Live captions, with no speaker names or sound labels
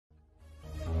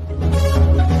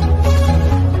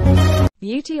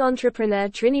Beauty entrepreneur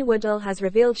Trinny Woodall has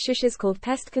revealed Shushes called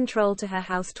pest control to her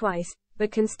house twice,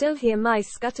 but can still hear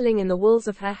mice scuttling in the walls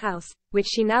of her house, which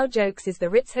she now jokes is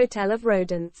the Ritz hotel of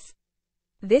rodents.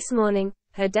 This morning,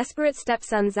 her desperate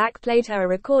stepson Zach played her a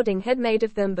recording he'd made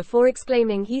of them before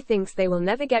exclaiming he thinks they will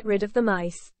never get rid of the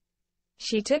mice.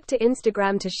 She took to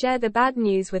Instagram to share the bad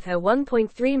news with her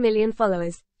 1.3 million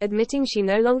followers, admitting she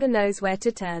no longer knows where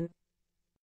to turn.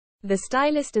 The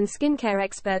stylist and skincare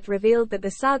expert revealed that the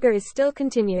saga is still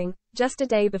continuing, just a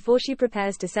day before she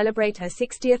prepares to celebrate her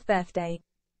 60th birthday.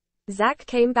 Zach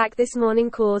came back this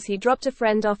morning cause he dropped a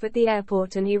friend off at the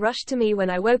airport and he rushed to me when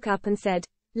I woke up and said,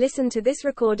 "Listen to this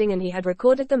recording," and he had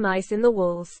recorded the mice in the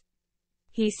walls.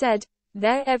 He said,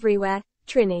 "They're everywhere,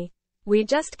 Trinny. We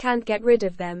just can't get rid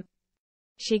of them."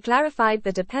 She clarified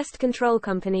that a pest control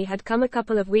company had come a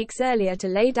couple of weeks earlier to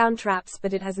lay down traps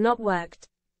but it has not worked.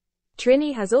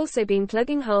 Trinny has also been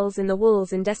plugging holes in the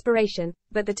walls in desperation,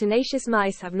 but the tenacious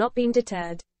mice have not been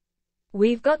deterred.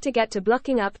 "We've got to get to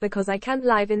blocking up because I can't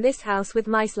live in this house with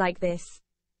mice like this.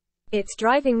 It's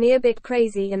driving me a bit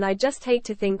crazy and I just hate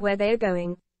to think where they are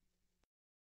going."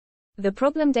 The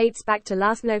problem dates back to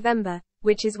last November,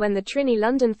 which is when the Trinny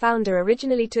London founder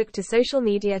originally took to social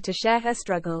media to share her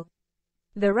struggle.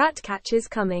 "The rat catcher's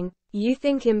coming. You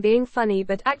think him being funny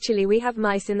but actually we have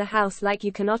mice in the house like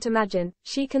you cannot imagine,"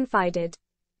 she confided.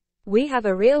 "We have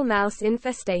a real mouse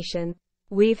infestation.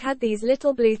 We've had these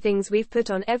little blue things we've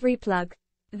put on every plug.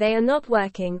 They are not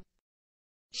working."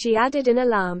 She added in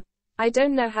alarm, "I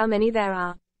don't know how many there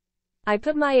are. I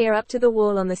put my ear up to the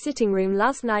wall on the sitting room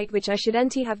last night, which I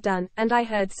shouldn't have done, and I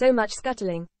heard so much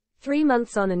scuttling. 3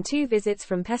 months on and 2 visits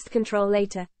from pest control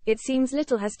later, it seems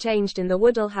little has changed in the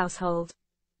Woodall household."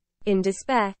 In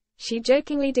despair, she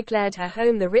jokingly declared her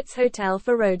home the Ritz Hotel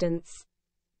for rodents.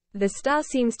 The star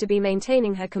seems to be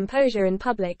maintaining her composure in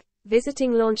public,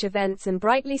 visiting launch events and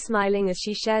brightly smiling as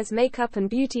she shares makeup and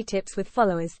beauty tips with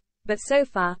followers, but so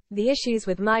far, the issues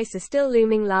with mice are still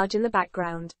looming large in the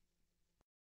background.